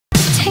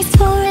taste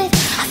for it.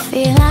 I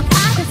feel like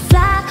I could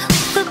fly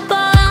with the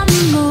ball on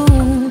the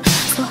moon.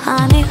 So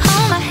honey,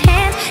 hold my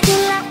hand. You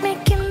like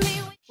making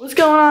me. What's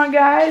going on,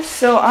 guys?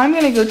 So I'm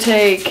gonna go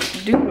take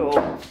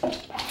Doodle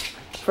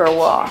for a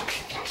walk.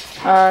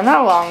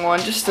 Not a long one,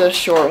 just a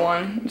short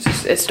one.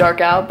 It's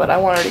dark out, but I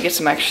want her to get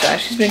some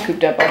exercise. She's been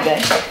cooped up all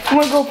day. You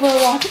wanna go for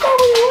a walk? Is that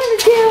what you want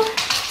to do?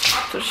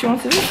 That's what she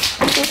wants to do.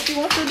 That's what she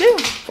wants to do.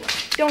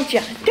 Don't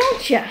ya?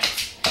 Don't ya?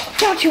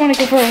 Don't you want to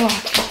go for a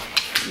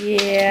walk?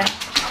 Yeah.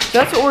 So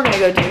that's what we're gonna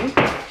go do.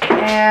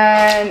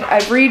 And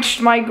I've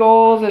reached my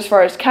goals as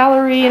far as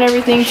calorie and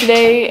everything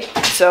today.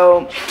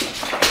 So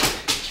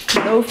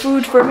no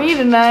food for me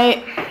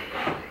tonight.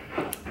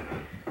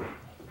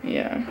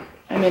 Yeah.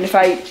 I mean, if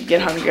I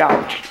get hungry,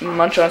 I'll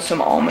munch on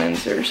some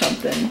almonds or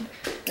something.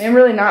 I'm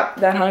really not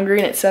that hungry,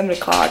 and it's 7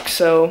 o'clock,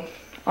 so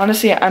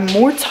honestly, I'm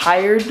more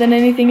tired than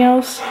anything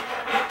else.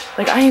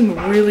 Like, I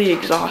am really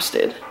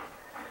exhausted.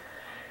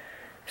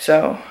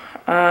 So,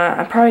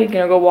 I'm probably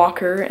gonna go walk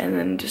her and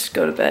then just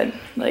go to bed.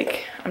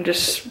 Like, I'm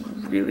just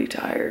really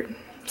tired.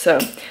 So,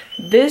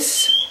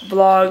 this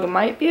vlog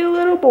might be a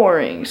little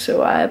boring,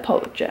 so I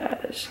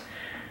apologize.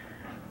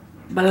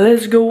 But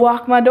let's go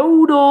walk my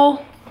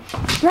doodle.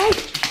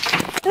 Right?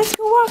 Let's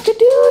go walk the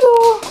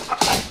doodle.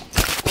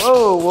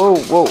 Whoa, whoa,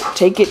 whoa.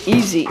 Take it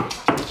easy.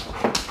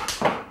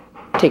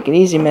 Take it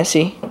easy,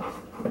 Missy.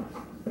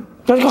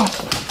 Let's go.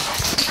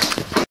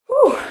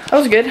 Whew, that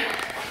was good.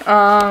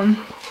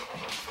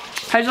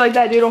 How'd you like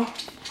that, Doodle?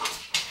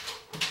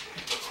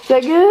 Is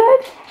that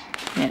good?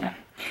 Yeah.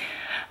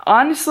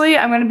 Honestly,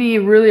 I'm gonna be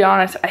really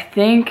honest. I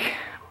think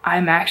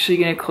I'm actually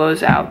gonna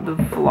close out the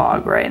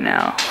vlog right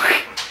now.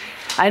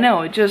 I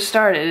know, it just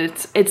started.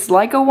 It's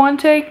like a one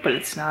take, but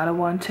it's not a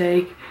one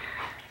take.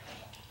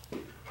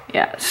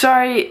 Yeah,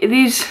 sorry,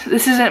 this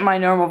isn't my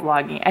normal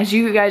vlogging. As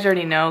you guys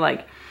already know,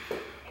 like,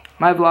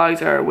 my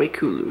vlogs are way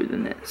cooler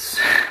than this.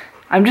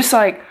 I'm just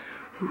like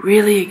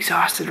really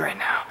exhausted right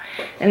now.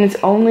 And it's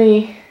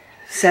only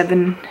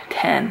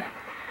 7:10.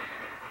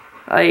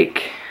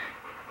 Like,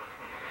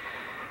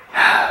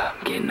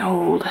 I'm getting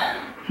old.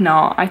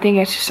 No, I think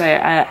it's just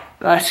the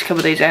last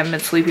couple days I haven't been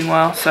sleeping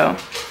well, so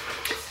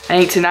I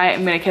think tonight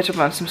I'm gonna catch up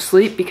on some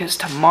sleep because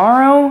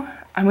tomorrow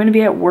I'm gonna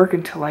be at work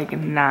until like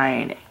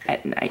 9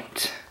 at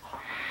night. I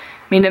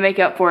mean, to make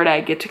up for it, I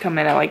get to come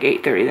in at like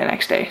 8:30 the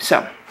next day.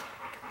 So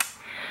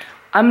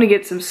I'm gonna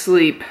get some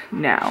sleep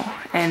now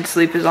and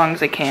sleep as long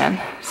as I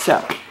can.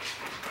 So,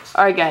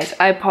 alright guys,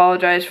 I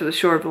apologize for the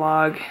short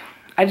vlog.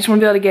 I just want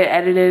to be able to get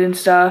edited and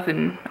stuff,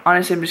 and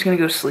honestly, I'm just gonna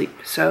go sleep.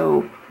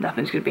 So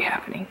nothing's gonna be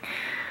happening.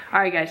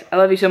 Alright guys, I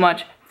love you so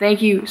much.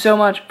 Thank you so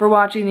much for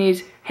watching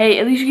these. Hey,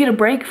 at least you get a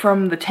break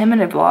from the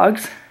 10-minute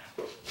vlogs.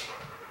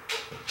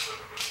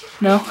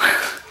 No?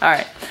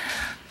 Alright.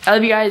 I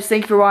love you guys.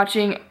 Thank you for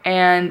watching.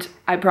 And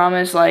I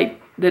promise, like,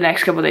 the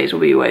next couple days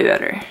will be way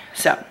better.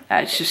 So,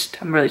 it's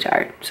just, I'm really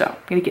tired. So, I'm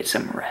going to get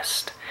some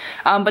rest.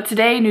 But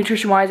today,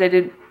 nutrition-wise, I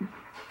did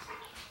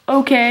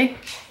okay.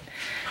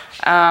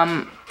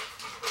 I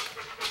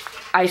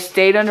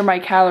stayed under my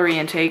calorie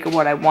intake of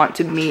what I want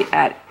to meet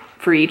at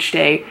for each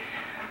day.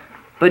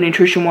 But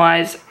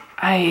nutrition-wise,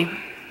 I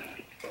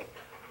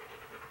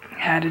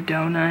had a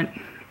donut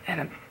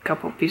and a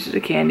couple pieces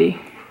of candy.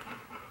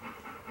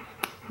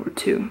 Or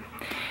 2.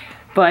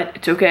 But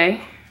it's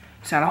okay.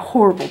 It's not a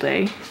horrible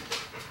day.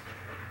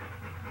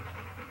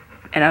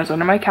 And I was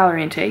under my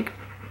calorie intake.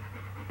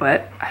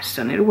 But I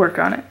still need to work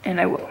on it,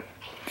 and I will.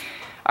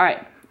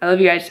 Alright, I love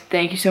you guys.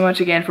 Thank you so much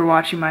again for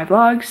watching my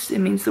vlogs. It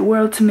means the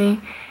world to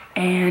me.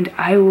 And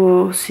I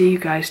will see you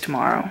guys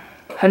tomorrow.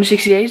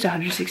 160 days to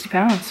 160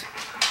 pounds.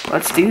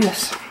 Let's do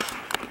this.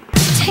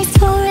 Taste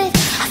for it.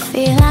 I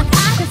feel like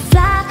I could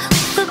fly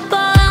with the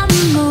ball on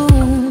the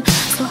moon.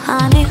 So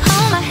honey,